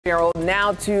Carol,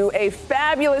 now to a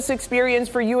fabulous experience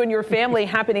for you and your family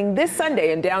happening this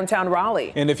Sunday in downtown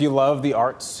Raleigh. And if you love the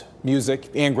arts, music,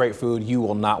 and great food, you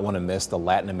will not want to miss the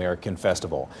Latin American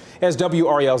Festival. As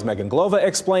WRAL's Megan Glova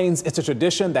explains, it's a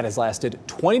tradition that has lasted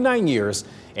 29 years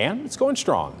and it's going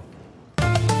strong.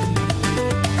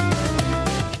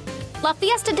 La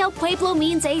Fiesta del Pueblo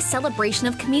means a celebration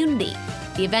of community.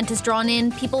 The event has drawn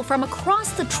in people from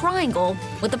across the Triangle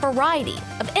with a variety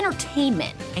of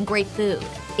entertainment and great food.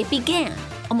 It began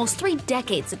almost 3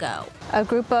 decades ago. A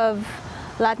group of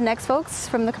Latinx folks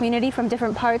from the community from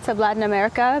different parts of Latin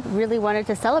America really wanted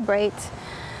to celebrate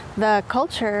the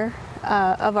culture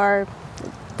of our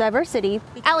diversity.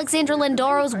 Alexandra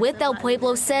Lendaros with El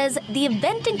Pueblo says the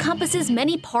event encompasses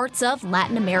many parts of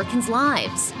Latin Americans'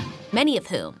 lives, many of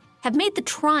whom have made the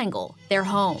Triangle their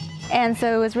home. And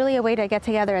so it was really a way to get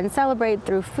together and celebrate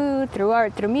through food, through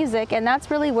art, through music, and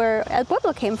that's really where El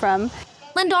Pueblo came from.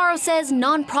 Lendaros says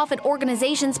nonprofit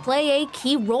organizations play a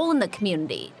key role in the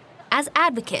community as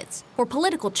advocates for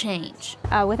political change.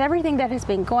 With everything that has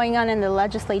been going on in the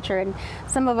legislature and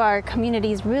some of our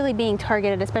communities really being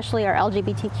targeted, especially our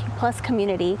LGBTQ plus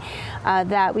community,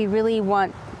 that we really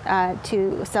want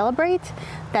to celebrate,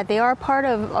 that they are part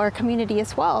of our community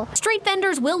as well. Street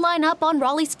vendors will line up on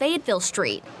Raleigh's Fayetteville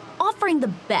Street, offering the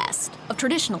best of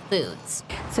traditional foods.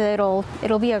 So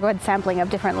it'll be a good sampling of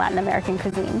different Latin American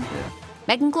cuisine.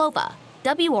 Megan Glova,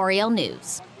 WRAL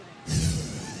News.